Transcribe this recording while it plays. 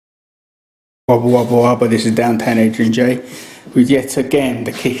Wobble wobble wobble, this is Downtown Adrian J with yet again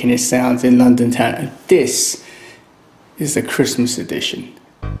the kickinest sounds in London town. And this is the Christmas edition.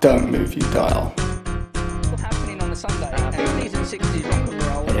 Don't move your dial. What's happening on the Sunday? 50s and 60s rock and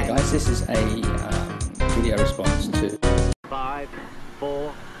roll. Hey guys, this is a video response to 5,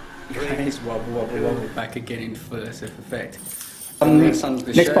 4, 3. Guys, wobble wobble wobble back again in full effect.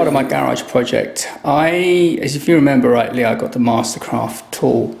 next Part of my garage project, as if you remember rightly, I got the Mastercraft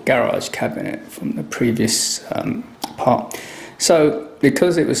Wall garage cabinet from the previous part. So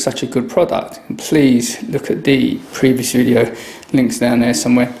because it was such a good product, and please look at the previous video, links down there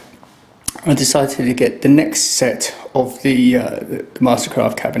somewhere, I decided to get the next set of the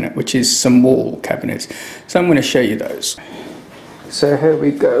Mastercraft cabinet, which is some wall cabinets. So I'm going to show you those. So here we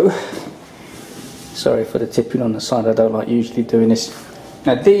go. Sorry for the tipping on the side, I don't like usually doing this.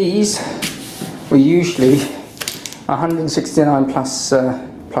 Now these were usually 169 plus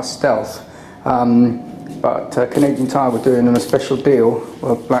stealth, but Canadian Tire were doing them a special deal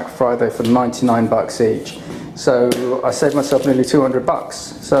on Black Friday for 99 bucks each. So I saved myself nearly 200 bucks.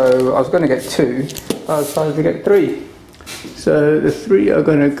 So I was going to get 2, but I decided to get 3. So the 3 are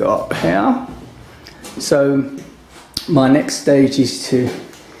going to go up here. So my next stage is to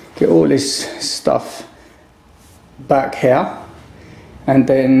get all this stuff back here and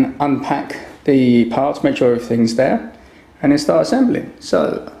then unpack the parts, make sure everything's there, and then start assembling.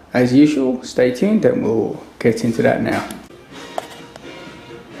 So as usual, stay tuned and we'll get into that now.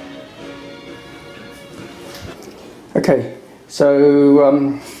 Okay, so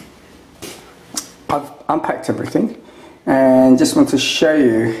I've unpacked everything and just want to show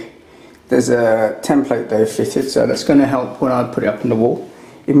you there's a template they've fitted, so that's going to help when I put it up on the wall.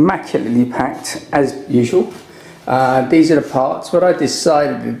 Immaculately packed as usual. These are the parts. What I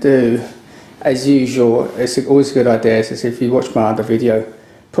decided to do, as usual, it's always a good idea, as if you watch my other video,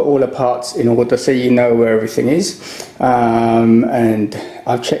 put all the parts in order so you know where everything is. And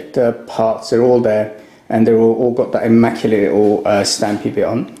I've checked the parts, they're all there, and they're all got that immaculate little stampy bit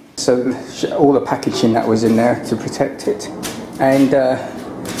on. So all the packaging that was in there to protect it. And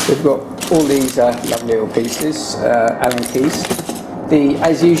we've got all these lovely little pieces, Allen keys.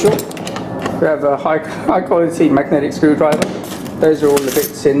 As usual, we have a high quality magnetic screwdriver. Those are all the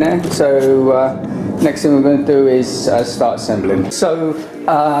bits in there. So next thing we're going to do is start assembling. So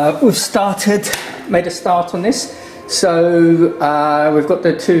we've made a start on this. So we've got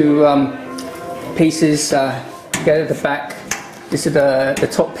the 2 pieces together, the back. This is the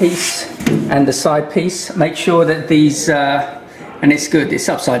top piece and the side piece. Make sure that these, and it's good, it's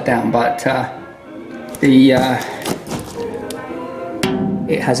upside down, but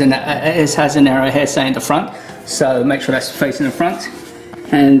it has an arrow here saying the front, so make sure that's facing the front.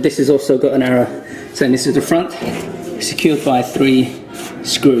 And this has also got an arrow saying this is the front, secured by 3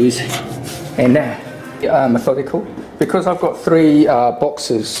 screws in there. Methodical, because I've got 3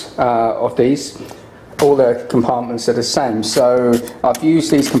 boxes of these. All the compartments are the same, so I've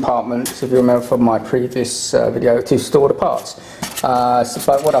used these compartments, if you remember from my previous video, to store the parts.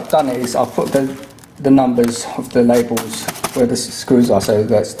 But what I've done is I've put the numbers of the labels where the screws are, so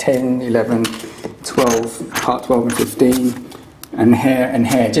that's 10, 11, 12, part 12 and 15, and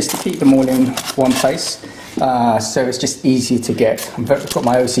here, just to keep them all in one place, so it's just easy to get. I've got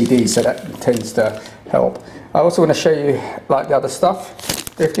my OCD, so that tends to help. I also want to show you, like the other stuff,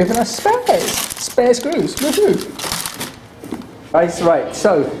 they've given us spare screws, woohoo! Right,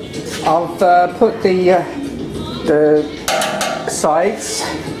 so I've put the sides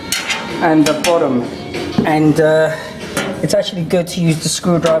and the bottom, and it's actually good to use the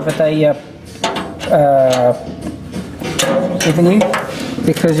screwdriver they given you,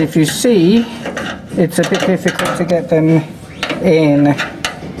 because if you see, it's a bit difficult to get them in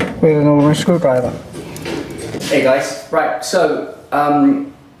with an ordinary screwdriver. Hey guys, right, so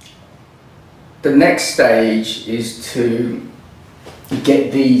the next stage is to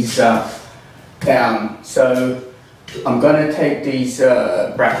get these down. So I'm going to take these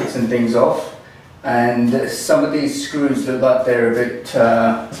brackets and things off, and some of these screws look like they're a bit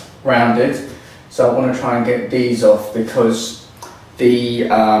rounded, so I want to try and get these off, because the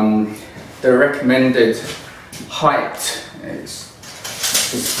recommended height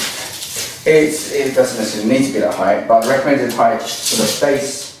it doesn't necessarily need to be that height, but recommended height for the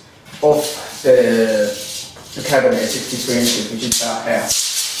base of the cabinet is 63 inches, which is about here.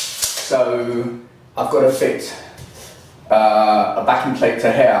 So I've got to fit a backing plate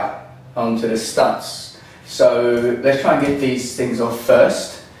to here onto the studs. So let's try and get these things off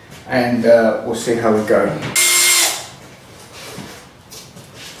first, and we'll see how we go.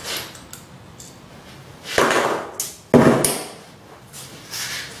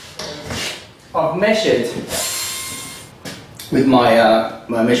 I've measured with my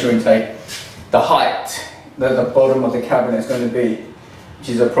my measuring tape the height that the bottom of the cabinet is going to be, which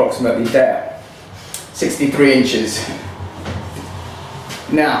is approximately there, 63 inches.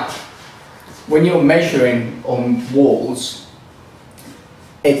 Now, when you're measuring on walls,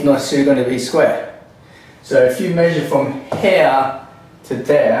 it's not necessarily going to be square. So if you measure from here to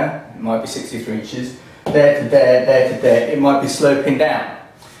there, it might be 63 inches, there to there, there to there, it might be sloping down.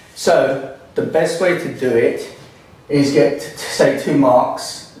 So the best way to do it is get, say, 2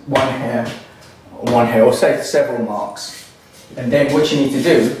 marks, one here, or say several marks. And then what you need to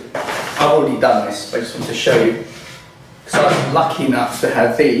do, I've already done this, but I just want to show you, because I'm lucky enough to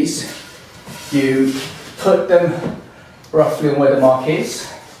have these. You put them roughly on where the mark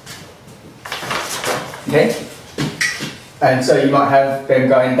is, okay? And so you might have them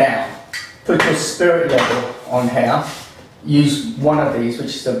going down. Put your spirit level on here, use one of these,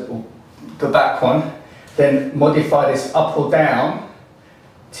 which is the back one, then modify this up or down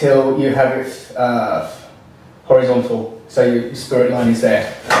till you have it horizontal, so your spirit line is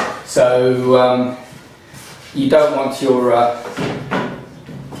there. So you don't want your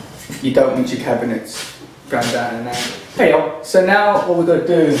cabinets going down and out. Okay, so now what we're going to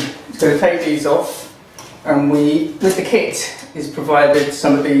do is going to take these off, and with the kit is provided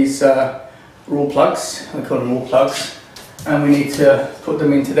some of these raw plugs, I call them raw plugs, and we need to put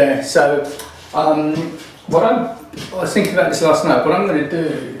them into there. So I was thinking about this last night. What I'm going to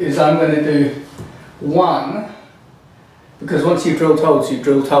do is I'm going to do one, because once you've drilled holes, you've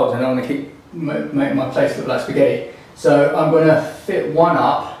drilled holes, and I want to keep making my place look like spaghetti. So I'm going to fit one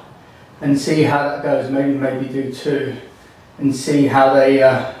up and see how that goes. Maybe do 2 and see how they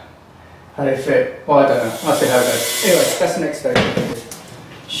fit. Well, I don't know. I'll see how it goes. Anyway, that's the next stage.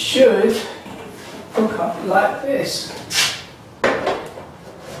 Should hook up like this.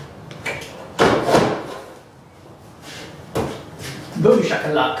 Boom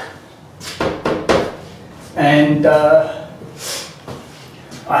shakalak. And I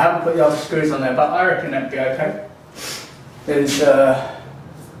haven't put the other screws on there, but I reckon that'd be okay. There's a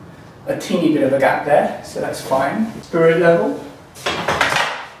teeny bit of a gap there, so that's fine. Spirit level.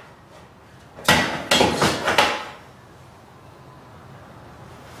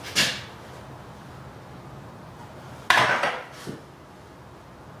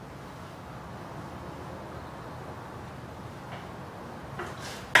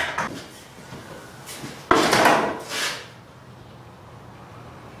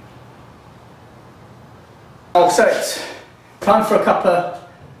 So it's time for a cup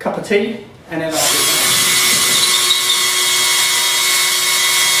of tea, and then I'll do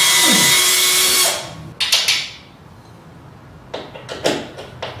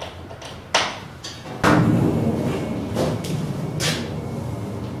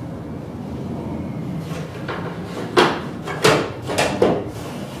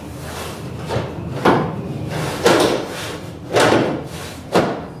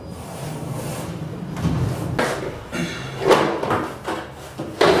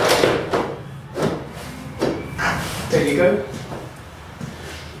There you go.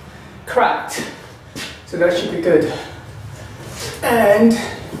 Cracked. So that should be good. And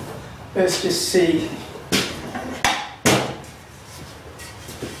let's just see.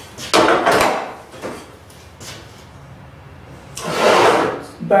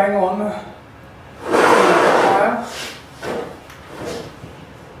 Bang on.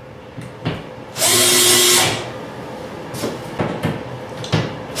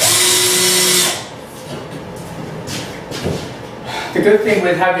 The good thing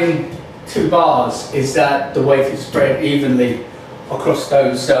with having 2 bars is that the weight is spread evenly across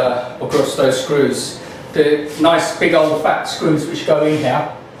those screws. The nice big old fat screws which go in here.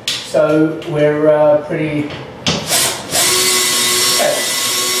 So we're pretty. Okay.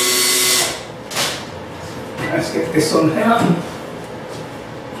 Let's get this on here.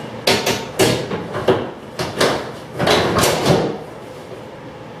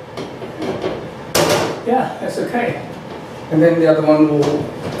 Yeah, that's okay. And then the other one will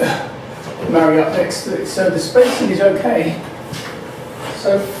marry up next to it. So the spacing is okay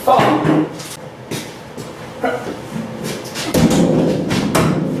so far.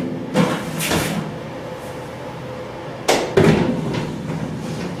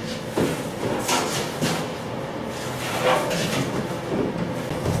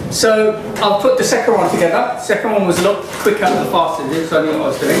 So I'll put the second one together. The second one was a lot quicker and faster, so I knew what I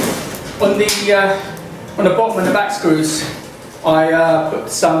was doing. On the bottom and the back screws, I put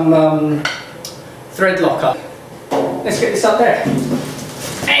some thread locker. Let's get this up there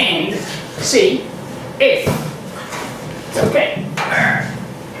and see if it's okay.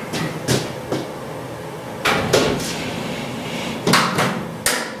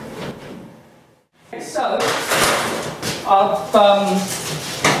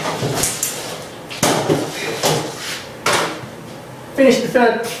 finished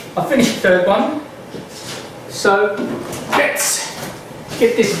the third one. So let's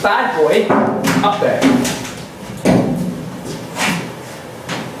get this bad boy up there.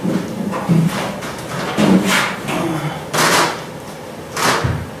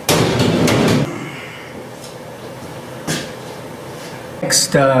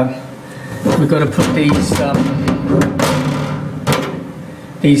 Next, we've got to put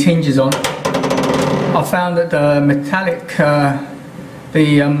these hinges on. I found that the metallic,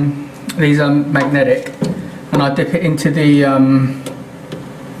 these are magnetic, and I dip it into the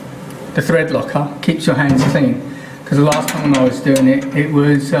thread locker. Keeps your hands clean, because the last time I was doing it, it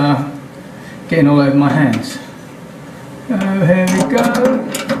was getting all over my hands. Oh, here we go.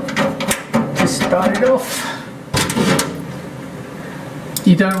 Just start it off.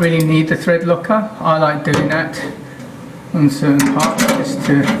 You don't really need the thread locker. I like doing that on certain parts just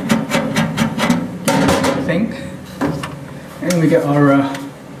to get everything. And we get our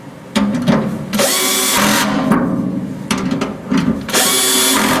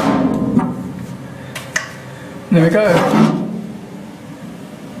there we go.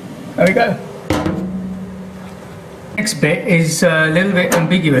 There we go. Next bit is a little bit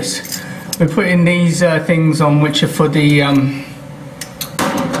ambiguous. We're putting these things on which are for the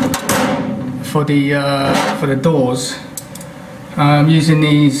doors. Using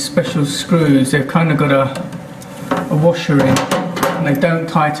these special screws. They've kind of got a washer in, and they don't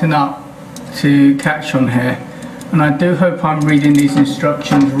tighten up to catch on here. And I do hope I'm reading these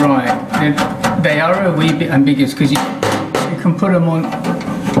instructions right. They are a wee bit ambiguous because you can put them on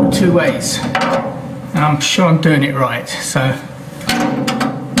two ways, and I'm sure I'm doing it right. So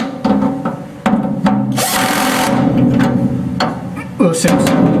we'll see.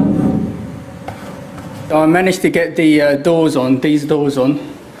 I managed to get the doors on, these doors on,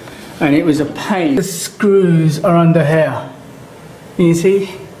 and it was a pain. The screws are under here, you see,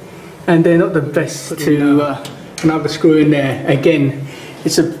 and they're not the best to another screw in there. Again,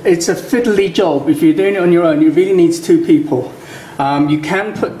 it's a fiddly job. If you're doing it on your own, it really needs two people. You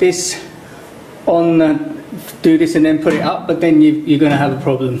can put this on, do this and then put it up, but then you're going to have a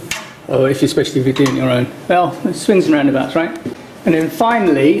problem, or especially if you're doing it on your own. Well, it swings and roundabouts, right? And then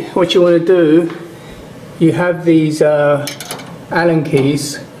finally, what you want to do, you have these Allen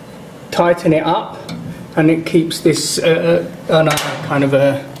keys, tighten it up, and it keeps this kind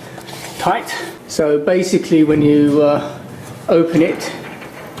of tight. So basically when you open it,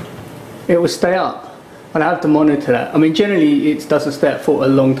 it will stay up. And I have to monitor that. I mean, generally it doesn't stay up for a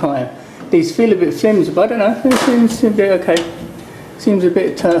long time. These feel a bit flimsy, but I don't know, it seems to be okay. Seems a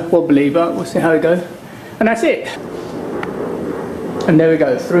bit wobbly, but we'll see how it goes. And that's it. And there we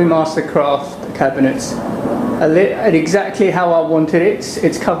go, 3 Mastercraft cabinets. Exactly how I wanted it.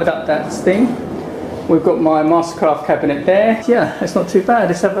 It's covered up that thing. We've got my Mastercraft cabinet there. Yeah, it's not too bad.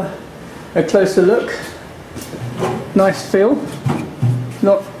 Let's have a closer look. Nice feel.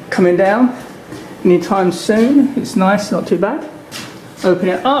 Not coming down anytime soon. It's nice, not too bad. Open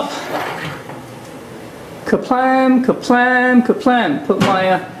it up. Kaplam, kaplam, kaplam. Put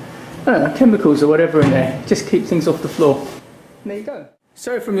my I don't know, chemicals or whatever in there. Just keep things off the floor. And there you go.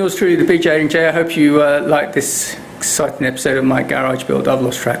 So from yours truly, the Big Adrian J, I hope you liked this exciting episode of my garage build. I've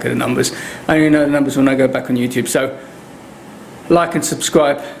lost track of the numbers. I only know the numbers when I go back on YouTube. So like and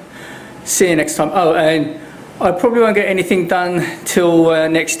subscribe. See you next time. Oh, and I probably won't get anything done till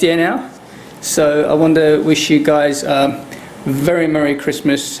next year now. So I want to wish you guys a very Merry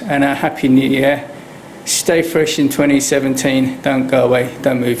Christmas and a Happy New Year. Stay fresh in 2017. Don't go away.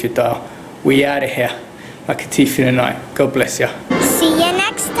 Don't move your dial. We out of here like a thief in the night. God bless you. See you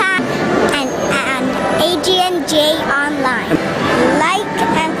next time.